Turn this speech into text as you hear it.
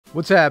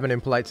What's happening,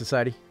 polite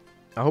society?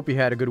 I hope you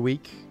had a good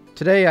week.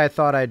 Today I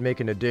thought I'd make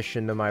an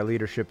addition to my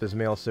Leadership as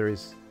Male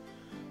series.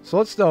 So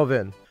let's delve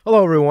in.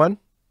 Hello everyone.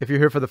 If you're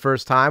here for the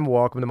first time,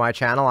 welcome to my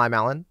channel. I'm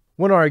Alan.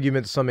 One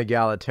argument some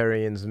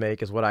egalitarians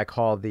make is what I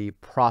call the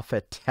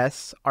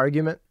prophetess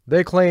argument.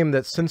 They claim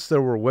that since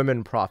there were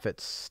women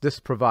prophets,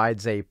 this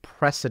provides a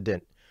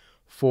precedent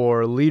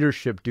for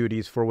leadership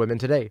duties for women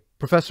today.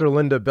 Professor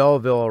Linda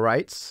Belleville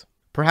writes,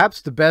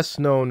 perhaps the best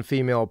known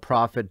female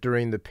prophet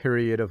during the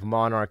period of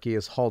monarchy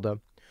is Huldah,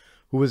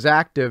 who was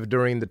active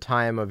during the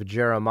time of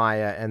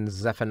Jeremiah and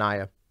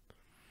Zephaniah.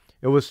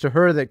 It was to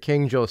her that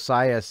King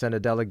Josiah sent a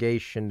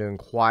delegation to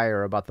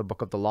inquire about the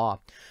book of the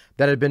law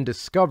that had been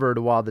discovered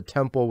while the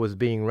temple was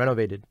being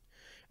renovated.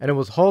 And it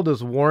was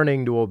Huldah's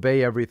warning to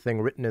obey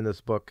everything written in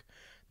this book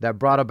that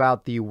brought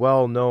about the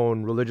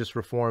well-known religious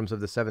reforms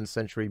of the 7th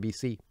century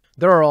BC.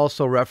 There are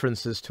also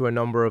references to a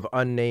number of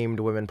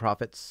unnamed women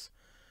prophets.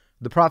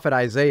 The prophet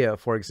Isaiah,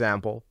 for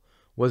example,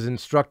 was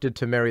instructed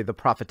to marry the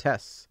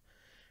prophetess,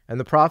 and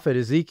the prophet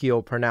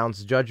Ezekiel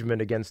pronounced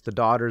judgment against the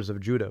daughters of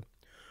Judah,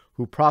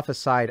 who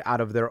prophesied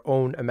out of their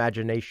own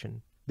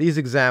imagination. These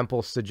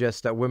examples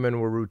suggest that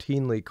women were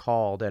routinely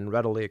called and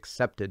readily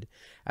accepted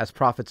as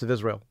prophets of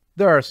Israel.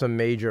 There are some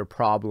major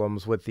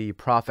problems with the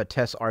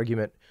prophetess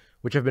argument,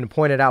 which have been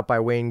pointed out by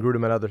Wayne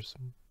Grudem and others.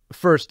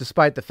 First,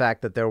 despite the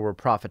fact that there were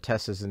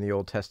prophetesses in the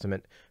Old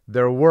Testament,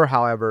 there were,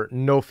 however,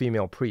 no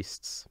female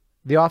priests.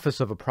 The office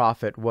of a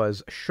prophet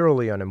was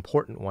surely an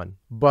important one,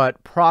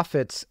 but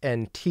prophets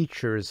and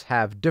teachers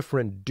have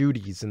different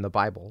duties in the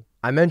Bible.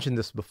 I mentioned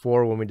this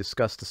before when we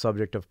discussed the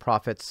subject of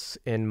prophets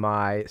in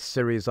my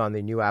series on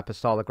the New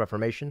Apostolic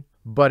Reformation,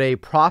 but a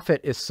prophet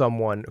is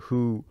someone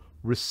who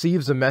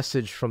receives a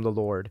message from the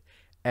Lord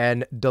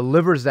and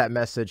delivers that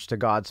message to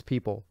God's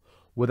people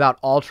without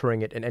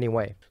altering it in any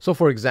way. So,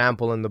 for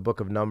example, in the book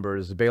of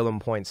Numbers, Balaam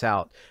points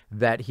out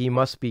that he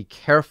must be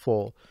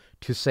careful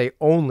to say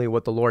only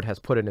what the Lord has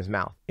put in his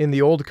mouth. In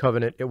the Old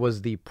Covenant, it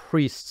was the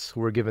priests who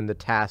were given the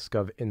task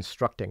of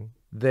instructing.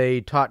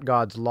 They taught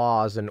God's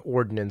laws and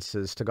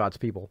ordinances to God's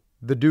people.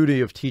 The duty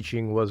of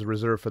teaching was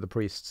reserved for the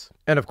priests.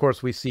 And of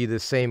course, we see the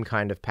same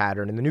kind of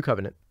pattern in the New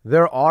Covenant.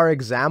 There are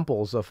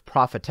examples of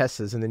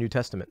prophetesses in the New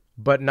Testament,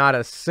 but not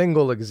a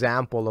single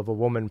example of a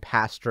woman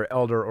pastor,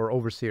 elder, or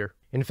overseer.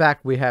 In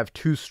fact, we have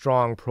two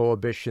strong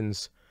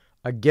prohibitions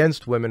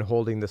against women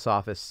holding this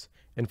office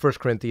in 1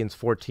 Corinthians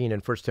 14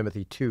 and 1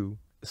 Timothy 2.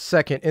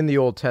 Second, in the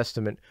Old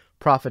Testament,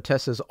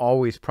 prophetesses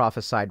always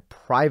prophesied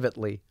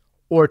privately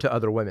or to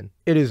other women.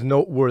 It is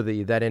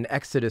noteworthy that in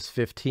Exodus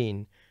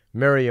 15,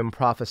 Miriam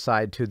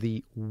prophesied to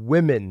the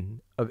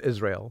women of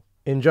Israel.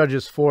 In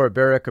Judges 4,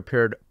 Barak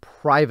appeared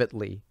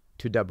privately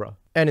to Deborah.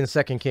 And in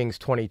 2 Kings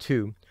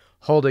 22,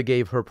 Huldah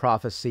gave her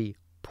prophecy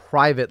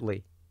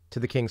privately to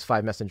the king's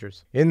 5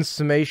 messengers. In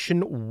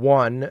summation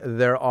 1,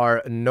 there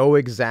are no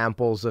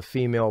examples of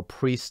female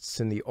priests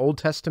in the Old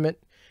Testament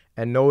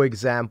and no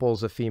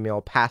examples of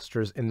female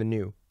pastors in the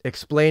New.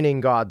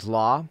 Explaining God's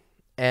law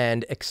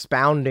and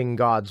expounding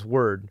God's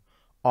word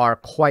are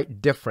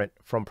quite different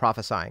from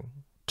prophesying.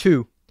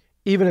 2,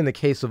 even in the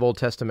case of Old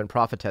Testament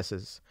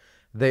prophetesses,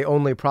 they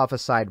only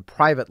prophesied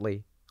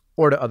privately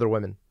or to other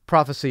women.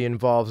 Prophecy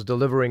involves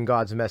delivering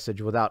God's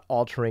message without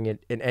altering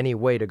it in any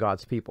way to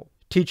God's people.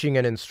 Teaching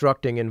and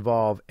instructing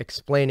involve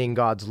explaining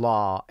God's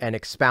law and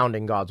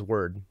expounding God's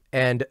word.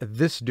 And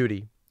this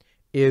duty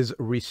is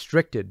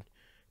restricted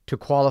to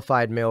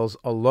qualified males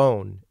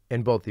alone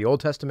in both the Old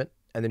Testament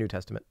and the New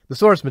Testament. The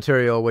source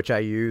material which I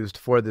used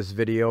for this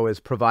video is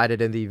provided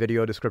in the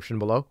video description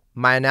below.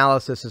 My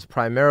analysis is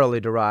primarily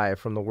derived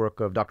from the work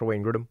of Dr.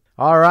 Wayne Grudem.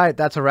 Alright,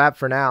 that's a wrap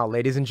for now.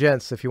 Ladies and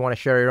gents, if you want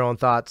to share your own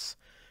thoughts,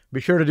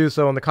 be sure to do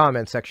so in the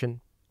comments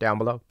section down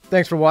below.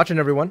 Thanks for watching,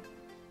 everyone.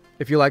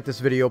 If you like this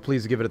video,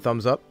 please give it a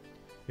thumbs up.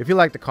 If you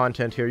like the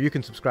content here, you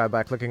can subscribe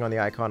by clicking on the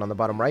icon on the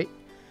bottom right.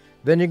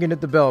 Then you can hit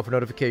the bell for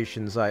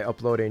notifications. I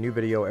upload a new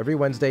video every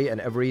Wednesday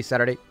and every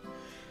Saturday.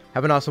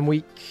 Have an awesome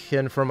week,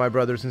 and for my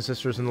brothers and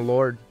sisters in the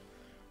Lord,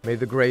 may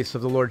the grace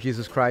of the Lord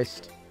Jesus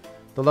Christ,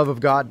 the love of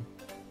God,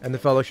 and the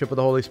fellowship of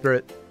the Holy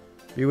Spirit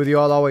be with you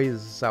all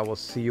always. I will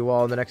see you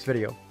all in the next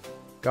video.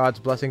 God's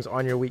blessings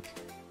on your week.